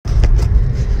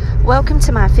Welcome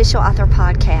to my official author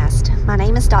podcast. My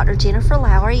name is Dr. Jennifer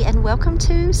Lowry, and welcome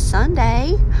to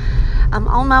Sunday. I'm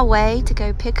on my way to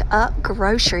go pick up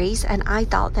groceries, and I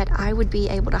thought that I would be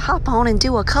able to hop on and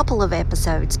do a couple of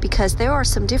episodes because there are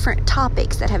some different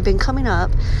topics that have been coming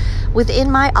up within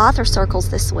my author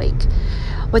circles this week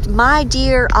with my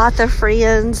dear author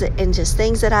friends and just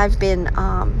things that I've been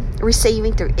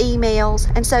receiving through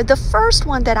emails. And so the first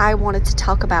one that I wanted to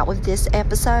talk about with this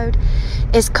episode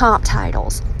is comp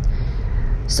titles.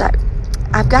 So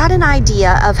I've got an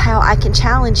idea of how I can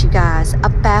challenge you guys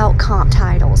about comp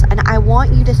titles, and I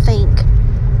want you to think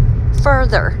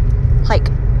further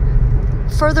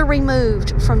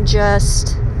removed from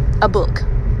just a book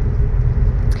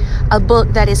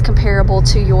that is comparable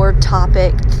to your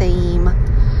topic, theme,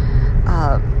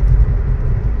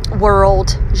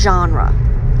 world, genre.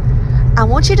 I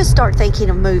want you to start thinking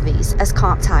of movies as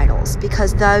comp titles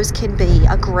because those can be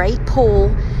a great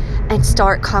pull and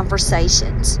start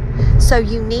conversations. So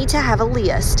you need to have a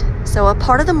list. So a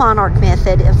part of the Monarch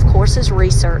method, of course, is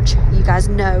research. You guys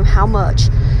know how much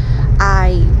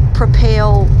I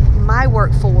propel my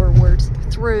work forward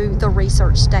through the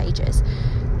research stages.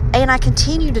 And I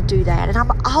continue to do that, and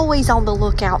I'm always on the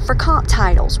lookout for comp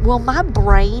titles. Well, my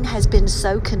brain has been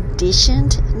so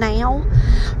conditioned now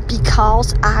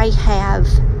because I have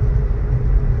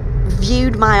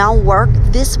viewed my own work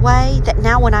this way that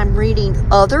now when I'm reading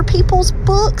other people's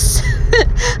books,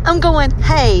 I'm going,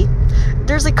 hey,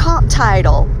 there's a comp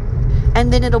title,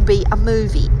 and then it'll be a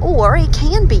movie, or it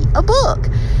can be a book.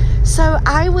 So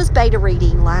I was beta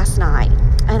reading last night,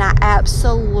 and I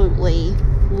absolutely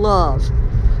love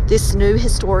this new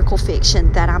historical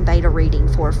fiction that I'm beta reading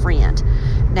for a friend.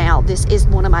 Now, this is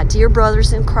one of my dear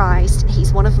brothers in Christ.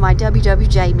 He's one of my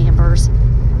WWJ members,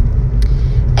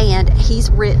 and he's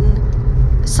written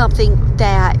something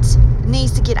that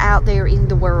needs to get out there in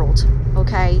the world,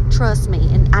 okay? Trust me,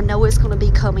 and I know it's going to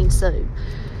be coming soon.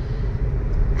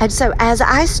 And so as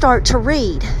I start to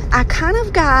read, I kind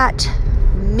of got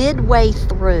midway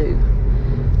through.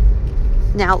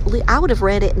 Now, I would have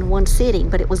read it in one sitting,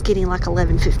 but it was getting like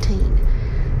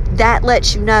 11:15. That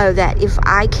lets you know that if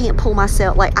I can't pull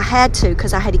myself, like I had to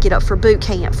because I had to get up for boot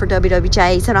camp for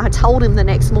WWJs, and I told him the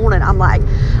next morning, I'm like,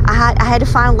 I had to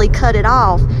finally cut it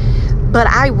off, but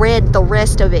I read the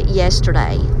rest of it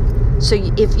yesterday. So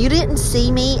if you didn't see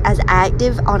me as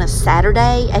active on a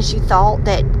Saturday as you thought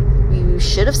that you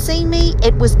should have seen me,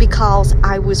 it was because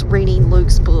I was reading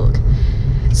Luke's book.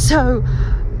 So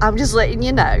I'm just letting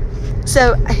you know.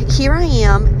 So here I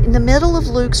am in the middle of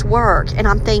Luke's work, and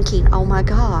I'm thinking, oh my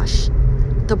gosh,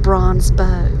 the bronze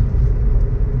bow.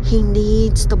 He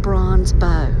needs the bronze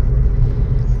bow.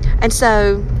 And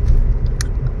so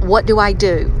what do?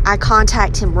 I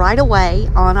contact him right away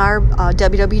on our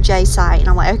WWJ site, and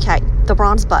I'm like, okay, the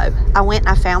bronze bow. I went and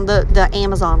I found the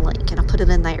Amazon link, and I put it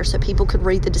in there so people could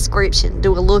read the description,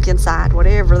 do a look inside,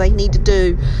 whatever they need to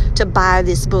do to buy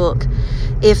this book.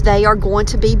 If they are going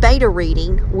to be beta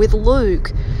reading with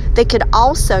Luke, they could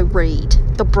also read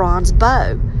the bronze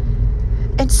bow.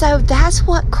 And so that's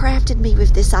what crafted me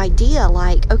with this idea.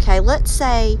 Like, okay, let's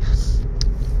say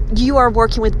you are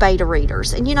working with beta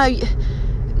readers, and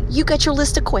you got your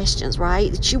list of questions,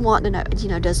 right, that you want to know.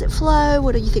 Does it flow?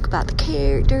 What do you think about the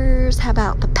characters? How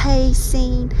about the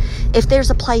pacing? If there's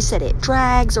a place that it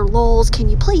drags or lulls, can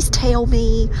you please tell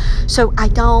me so I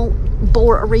don't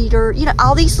bore a reader?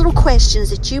 All these little questions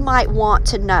that you might want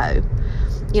to know.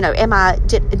 Am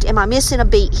I missing a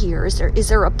beat here? Is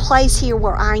there a place here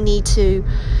where I need to,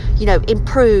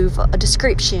 improve a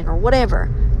description or whatever?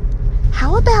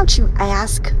 How about you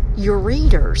ask your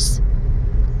readers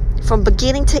from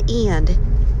beginning to end,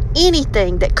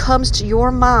 anything that comes to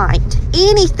your mind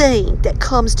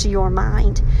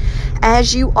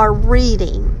as you are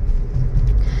reading,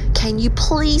 can you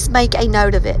please make a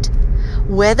note of it?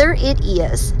 Whether it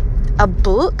is a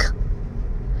book,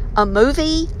 a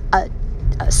movie,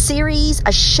 a series,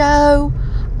 a show,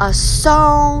 a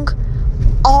song,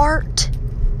 art.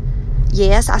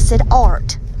 Yes, I said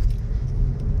art.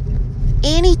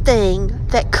 Anything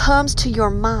that comes to your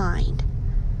mind.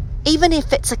 Even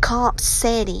if it's a comp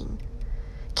setting,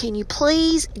 can you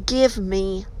please give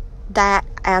me that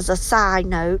as a side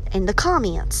note in the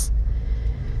comments?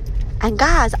 And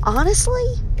guys,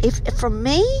 honestly, if from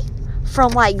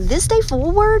like this day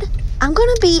forward, I'm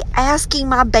going to be asking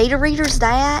my beta readers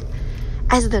that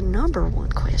as the number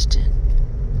one question.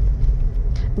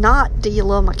 Not, do you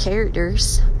love my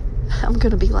characters? I'm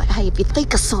going to be like, hey, if you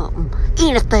think of something,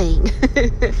 anything.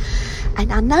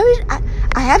 And I know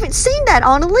I haven't seen that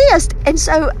on a list. And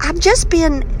so I've just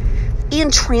been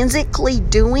intrinsically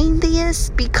doing this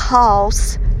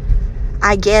because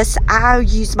I guess I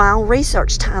use my own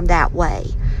research time that way.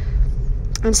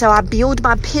 And so I build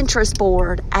my Pinterest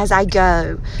board as I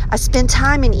go. I spend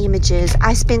time in images.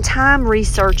 I spend time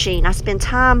researching. I spend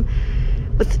time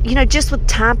with, just with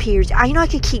time periods. I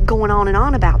could keep going on and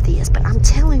on about this, but I'm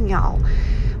telling y'all,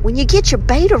 when you get your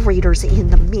beta readers in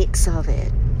the mix of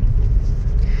it,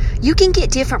 you can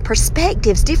get different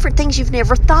perspectives, different things you've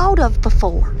never thought of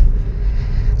before.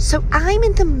 So I'm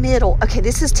in the middle. Okay,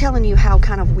 this is telling you how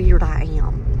kind of weird I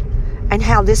am, and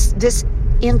how this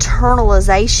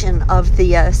internalization of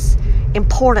this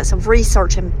importance of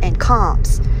research and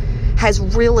comps has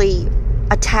really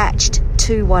attached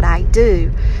to what I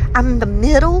do. I'm in the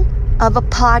middle of a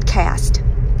podcast.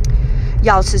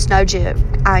 Y'all, this is no joke.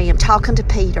 I am talking to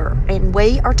Peter, and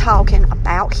we are talking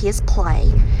about his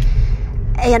play.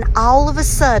 And all of a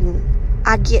sudden,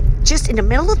 I get, just in the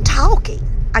middle of talking,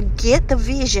 I get the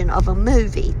vision of a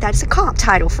movie that's a comp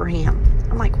title for him.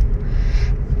 I'm like,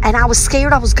 and I was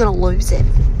scared I was going to lose it.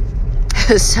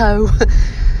 So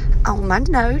on my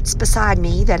notes beside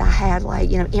me that I had,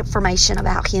 information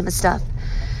about him and stuff,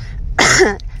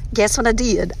 guess what I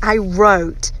did? I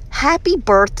wrote Happy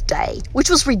Birthday, which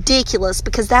was ridiculous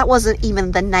because that wasn't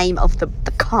even the name of the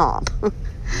comp.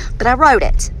 But I wrote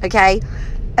it, okay?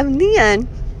 And then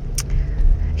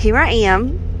here I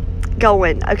am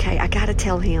going, okay, I got to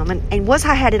tell him. And once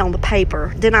I had it on the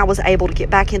paper, then I was able to get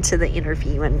back into the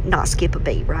interview and not skip a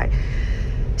beat, right?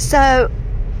 So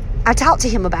I talked to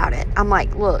him about it. I'm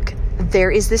like, look, there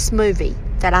is this movie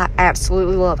that I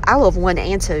absolutely love. I love 1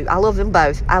 and 2. I love them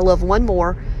both. I love one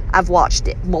more. I've watched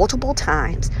it multiple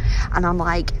times. And I'm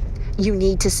like, you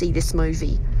need to see this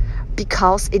movie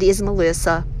because it is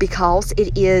Melissa, because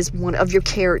it is one of your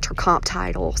character comp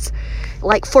titles,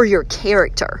 like for your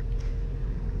character.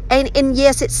 And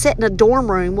yes, it's set in a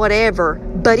dorm room, whatever,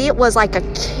 but it was like a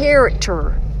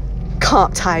character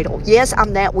comp title. Yes,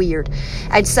 I'm that weird.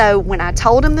 And so when I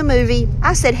told him the movie,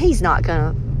 I said, he's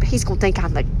gonna think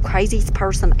I'm the craziest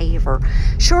person ever.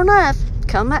 Sure enough,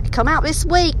 come out this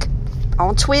week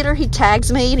on Twitter, he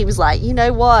tags me and he was like, you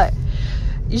know what?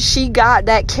 She got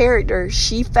that character.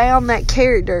 She found that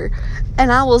character.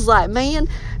 And I was like, man,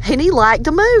 and he liked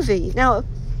the movie. Now,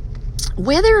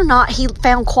 whether or not he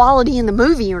found quality in the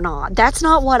movie or not, that's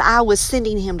not what I was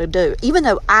sending him to do. Even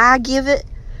though I give it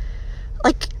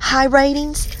high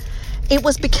ratings, it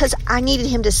was because I needed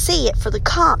him to see it for the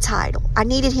comp title. I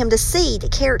needed him to see the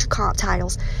character comp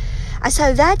titles. And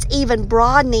so that's even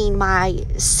broadening my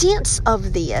sense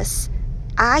of this,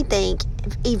 I think,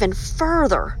 even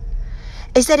further.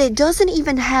 Is that it doesn't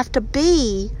even have to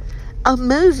be a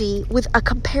movie with a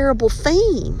comparable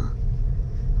theme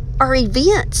or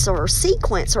events or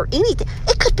sequence or anything.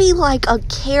 It could be like a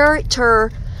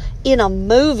character in a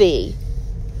movie.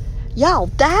 Y'all,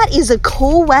 that is a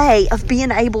cool way of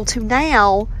being able to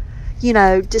now,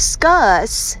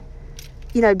 discuss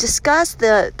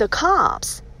the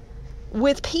comps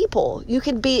with people. You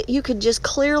could just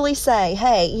clearly say,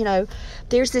 hey,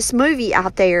 there's this movie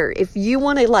out there. If you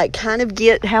want to kind of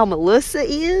get how Melissa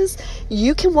is,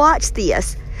 you can watch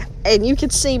this and you can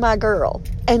see my girl.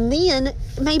 And then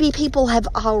maybe people have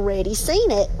already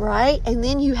seen it, right? And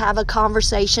then you have a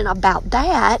conversation about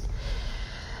that.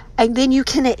 And then you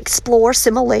can explore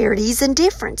similarities and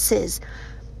differences.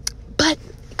 But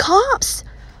comps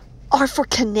are for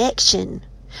connection.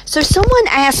 So someone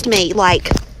asked me,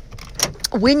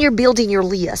 when you're building your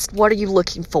list, what are you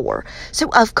looking for? So,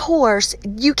 of course,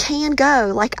 you can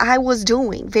go, like I was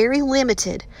doing, very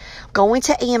limited, going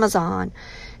to Amazon,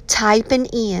 typing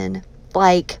in,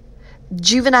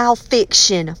 juvenile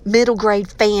fiction, middle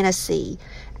grade fantasy,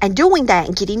 and doing that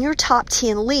and getting your top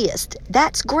 10 list.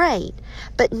 That's great.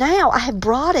 But now I have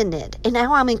broadened it, and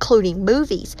now I'm including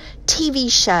movies, TV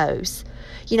shows.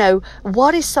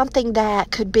 What is something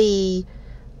that could be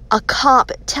a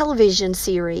comp television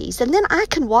series, and then I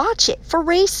can watch it for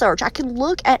research. I can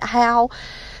look at how,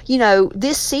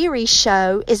 this series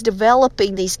show is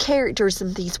developing these characters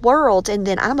and these worlds, and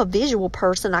then I'm a visual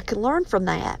person. I can learn from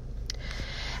that.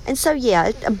 And so,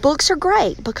 yeah, books are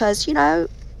great because,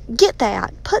 get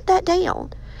that, put that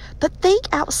down. But think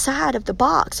outside of the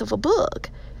box of a book.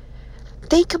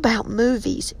 Think about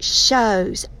movies,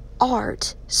 shows,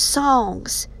 art,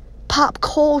 songs, pop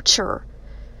culture.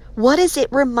 What does it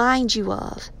remind you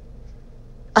of?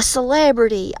 A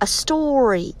celebrity, a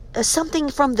story, something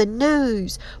from the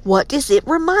news. What does it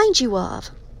remind you of?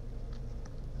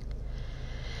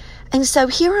 And so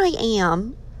here I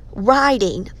am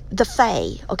writing The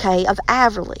Fae, of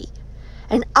Averly.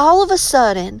 And all of a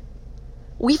sudden,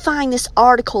 we find this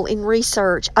article in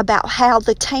research about how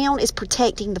the town is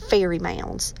protecting the fairy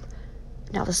mounds.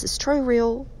 Now, this is true,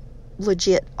 real,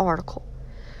 legit article.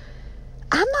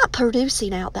 I'm not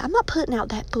putting out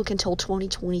that book until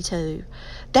 2022.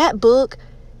 That book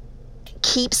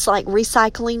keeps like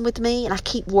recycling with me, and I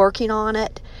keep working on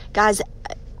it. Guys,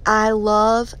 I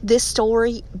love this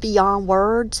story beyond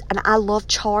words, and I love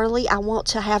Charlie. I want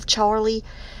to have Charlie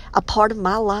a part of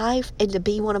my life and to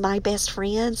be one of my best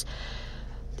friends.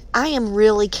 I am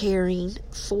really caring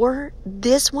for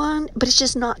this one, but it's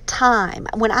just not time.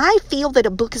 When I feel that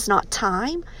a book is not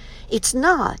time, it's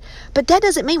not. But that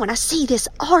doesn't mean when I see this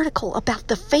article about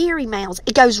the fairy mounds,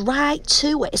 it goes right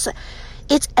to it.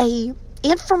 It's a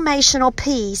informational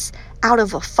piece out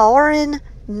of a foreign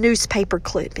newspaper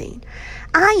clipping.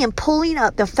 I am pulling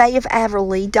up the Faye of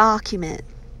Averly document,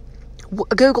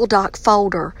 Google Doc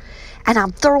folder, and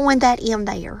I'm throwing that in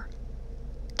there.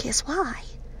 Guess why?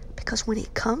 Because when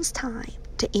it comes time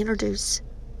to introduce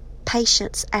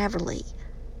Patience Averly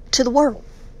to the world,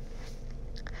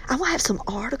 I'm going to have some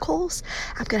articles.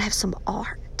 I'm going to have some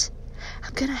art.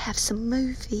 I'm going to have some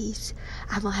movies.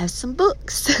 I'm going to have some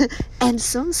books and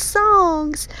some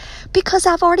songs, because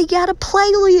I've already got a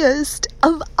playlist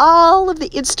of all of the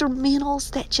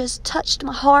instrumentals that just touched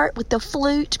my heart with the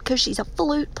flute, because she's a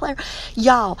flute player.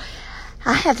 Y'all,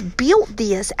 I have built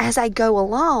this as I go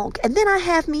along, and then I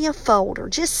have me a folder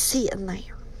just sitting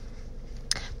there.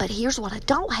 But here's what I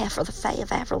don't have for the Faye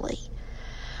of Averly.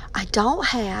 I don't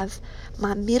have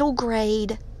my middle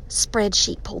grade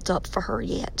spreadsheet pulled up for her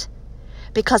yet,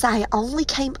 because I only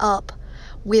came up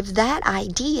with that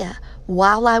idea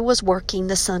while I was working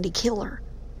the Sunday Killer.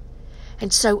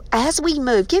 And so as we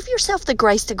move, give yourself the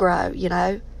grace to grow, you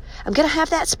know. I'm going to have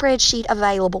that spreadsheet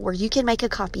available where you can make a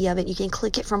copy of it. You can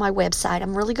click it from my website.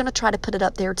 I'm really going to try to put it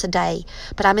up there today.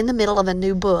 But I'm in the middle of a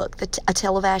new book, A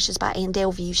Tale of Ashes by Anne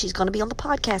Delview. She's going to be on the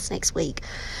podcast next week.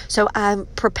 So I'm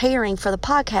preparing for the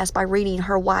podcast by reading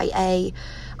her YA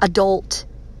adult.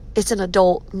 It's an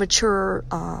adult, mature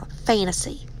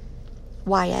fantasy.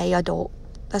 YA adult.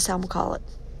 That's how I'm going to call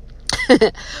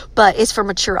it. But it's for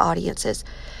mature audiences.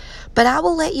 But I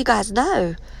will let you guys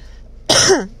know.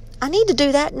 I need to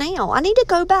do that now. I need to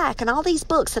go back, and all these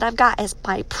books that I've got as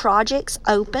my projects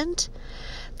opened,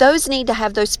 those need to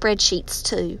have those spreadsheets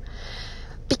too.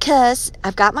 Because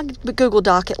I've got my Google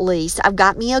Doc at least. I've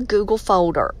got me a Google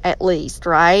folder at least,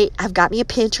 right? I've got me a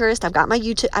Pinterest. I've got my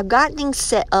YouTube. I've got things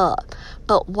set up.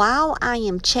 But while I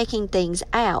am checking things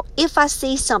out, if I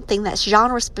see something that's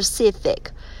genre specific,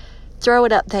 throw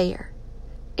it up there.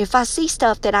 If I see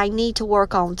stuff that I need to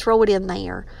work on, throw it in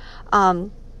there.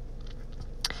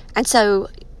 And so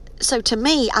to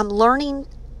me, I'm learning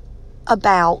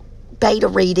about beta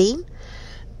reading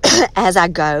as I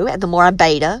go, and the more I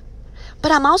beta.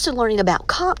 But I'm also learning about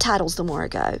comp titles the more I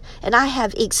go. And I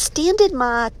have extended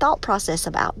my thought process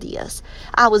about this.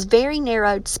 I was very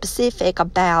narrowed, specific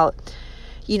about,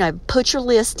 you know, put your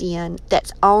list in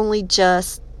that's only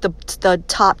just the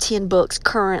top 10 books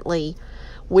currently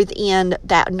within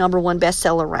that number one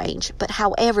bestseller range. But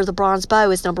however, The Bronze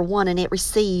Bow is number one, and it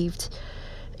received,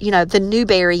 you know, the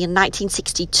Newbery in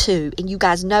 1962, and you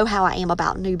guys know how I am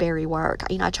about Newbery work.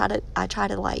 You know, I try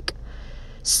to like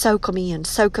soak them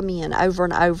in over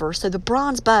and over. So The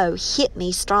Bronze Bow hit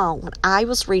me strong when I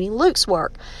was reading Luke's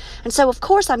work. And so, of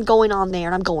course, I'm going on there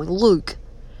and I'm going, Luke,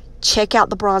 check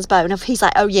out The Bronze Bow. And if he's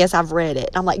like, oh, yes, I've read it.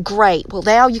 And I'm like, great. Well,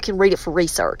 now you can read it for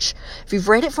research. If you've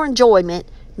read it for enjoyment,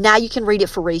 now you can read it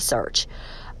for research.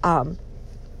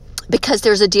 Because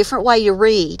there's a different way to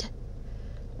read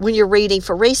when you're reading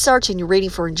for research and you're reading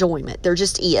for enjoyment. There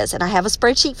just is. And I have a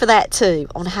spreadsheet for that too,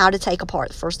 on how to take apart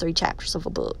the first 3 chapters of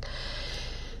a book.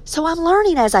 So I'm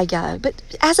learning as I go. But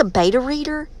as a beta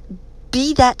reader,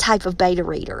 be that type of beta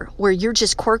reader where you're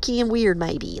just quirky and weird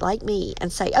maybe, like me,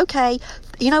 and say, okay,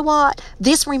 you know what?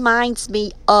 This reminds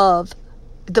me of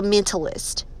The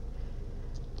Mentalist.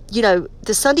 You know,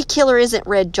 The Sunday Killer isn't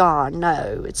Red John.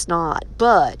 No, it's not.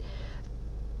 But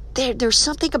there's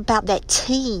something about that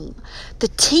team. The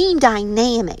team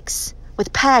dynamics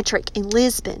with Patrick and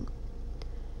Lisbon.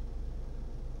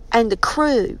 And the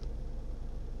crew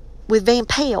with Van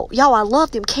Pelt. Y'all, I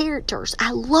love them characters.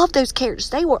 I love those characters.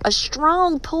 They were a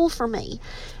strong pull for me.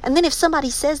 And then if somebody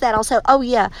says that, I'll say, oh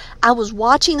yeah, I was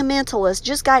watching The Mentalist,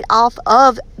 just got off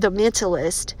of The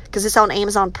Mentalist, because it's on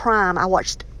Amazon Prime. I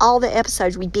watched all the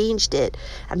episodes, we binged it,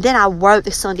 and then I wrote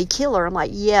The Sunday Killer. I'm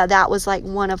like, yeah, that was like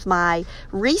one of my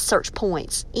research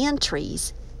points,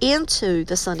 entries into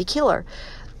The Sunday Killer.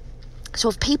 So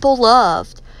if people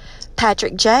loved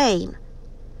Patrick Jane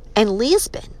and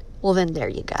Lisbon, well, then there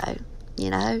you go.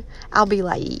 I'll be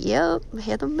like, yep,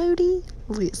 Heather Moody,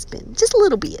 Lisbon. Just a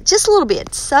little bit.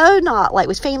 So not like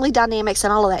with family dynamics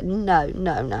and all of that.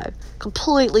 No.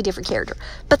 Completely different character.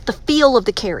 But the feel of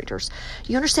the characters.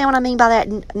 You understand what I mean by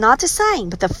that? Not the same,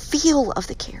 but the feel of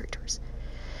the characters.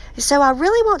 So I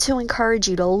really want to encourage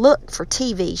you to look for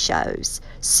TV shows,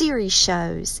 series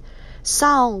shows,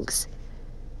 songs,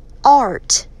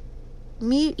 art,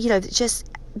 even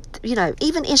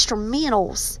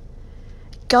instrumentals.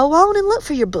 Go on and look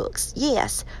for your books,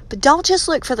 yes, but don't just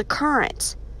look for the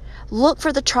currents. Look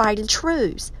for the tried and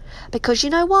trues. Because you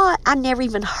know what? I never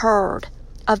even heard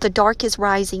of the Dark is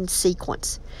Rising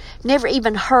sequence. Never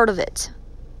even heard of it.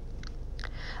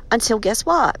 Until guess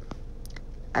what?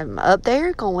 I'm up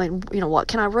there going, what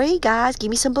can I read, guys? Give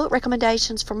me some book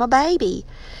recommendations for my baby.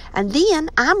 And then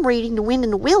I'm reading The Wind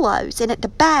in the Willows, and at the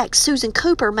back, Susan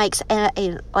Cooper makes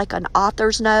an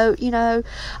author's note,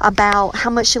 about how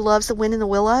much she loves The Wind in the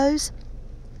Willows.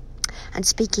 And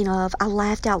speaking of, I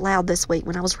laughed out loud this week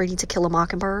when I was reading To Kill a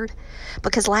Mockingbird,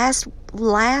 because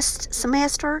last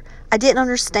semester I didn't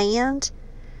understand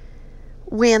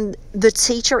when the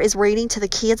teacher is reading to the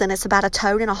kids and it's about a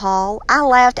toad in a hall. I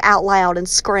laughed out loud and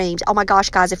screamed, oh my gosh,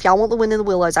 guys, if y'all want The Wind in the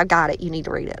Willows, I got it. You need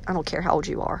to read it. I don't care how old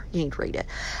you are. You need to read it.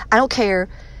 I don't care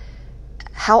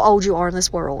how old you are in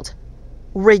this world.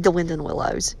 Read The Wind in the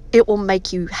Willows. It will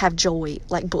make you have joy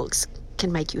like books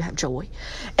can make you have joy.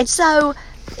 And so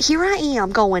here I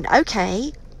am going,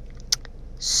 okay,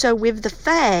 so with the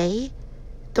Fae,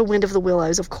 The Wind of the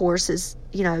Willows, of course, is,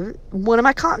 one of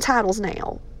my titles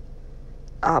now.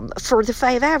 For the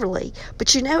Fae of Averly.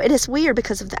 But it is weird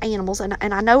because of the animals, and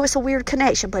I know it's a weird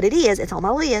connection, but it's on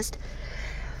my list.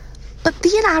 But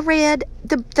then I read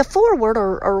the foreword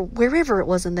or wherever it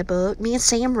was in the book. Me and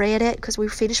Sam read it because we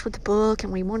were finished with the book,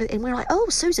 and we were like, oh,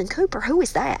 Susan Cooper, who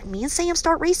is that? Me and Sam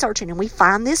start researching, and we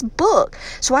find this book.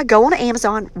 So I go on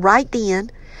Amazon right then,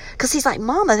 because he's like,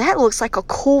 Mama, that looks like a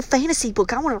cool fantasy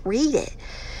book. I want to read it.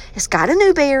 It's got a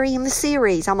Newbery in the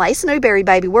series. I'm like, it's a Newbery,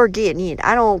 baby. We're getting it.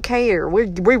 I don't care.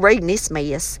 We're reading this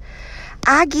mess.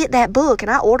 I get that book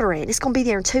and I order it. It's going to be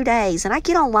there in 2 days. And I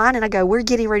get online and I go, we're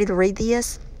getting ready to read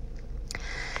this.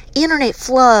 Internet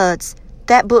floods.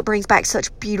 That book brings back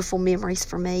such beautiful memories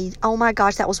for me. Oh my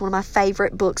gosh, that was one of my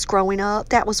favorite books growing up.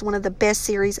 That was one of the best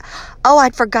series. Oh,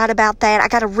 I'd forgot about that. I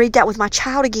got to read that with my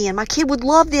child again. My kid would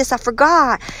love this. I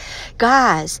forgot.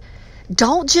 Guys,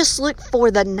 don't just look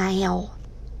for the now.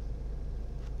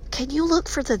 Can you look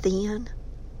for the then?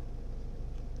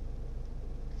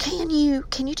 Can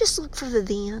you just look for the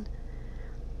then?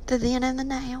 The then and the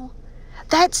now?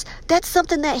 That's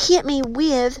something that hit me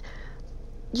with,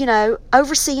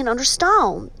 Overseeing Under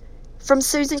Stone from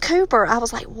Susan Cooper. I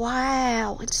was like,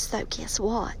 wow. And so guess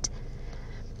what?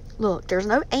 Look, there's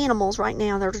no animals right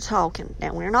now that are talking.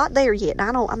 Now, we're not there yet.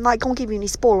 And I'm not going to give you any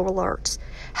spoiler alerts.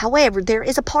 However, there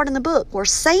is a part in the book where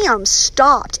Sam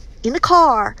stopped in the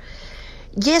car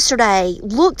yesterday,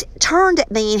 turned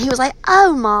at me, and he was like,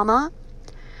 oh, Mama,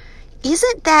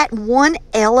 isn't that one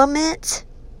element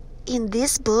in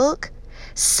this book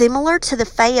similar to the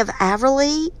Fae of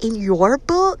Averly in your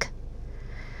book?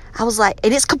 I was like,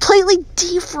 and it's completely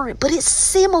different, but it's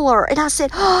similar. And I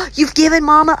said, oh, you've given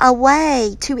Mama a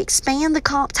way to expand the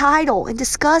comp title and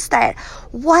discuss that.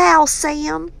 Wow,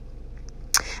 Sam.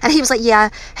 And he was like, yeah.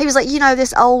 He was like,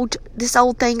 this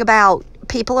old thing about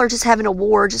people are just having a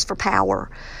war just for power,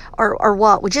 or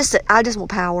what? I just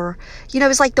want power.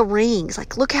 It's like the rings.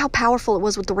 Like, look how powerful it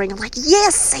was with the ring. I'm like,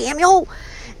 yes, Samuel.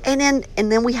 And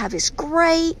then we have this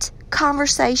great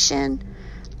conversation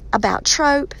about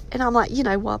trope, and I'm like, you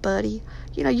know what, buddy?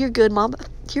 You're good, Mama.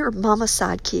 You're Mama's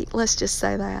sidekick. Let's just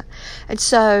say that. And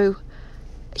so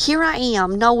here I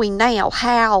am, knowing now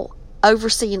how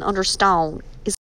Overseeing Under Stone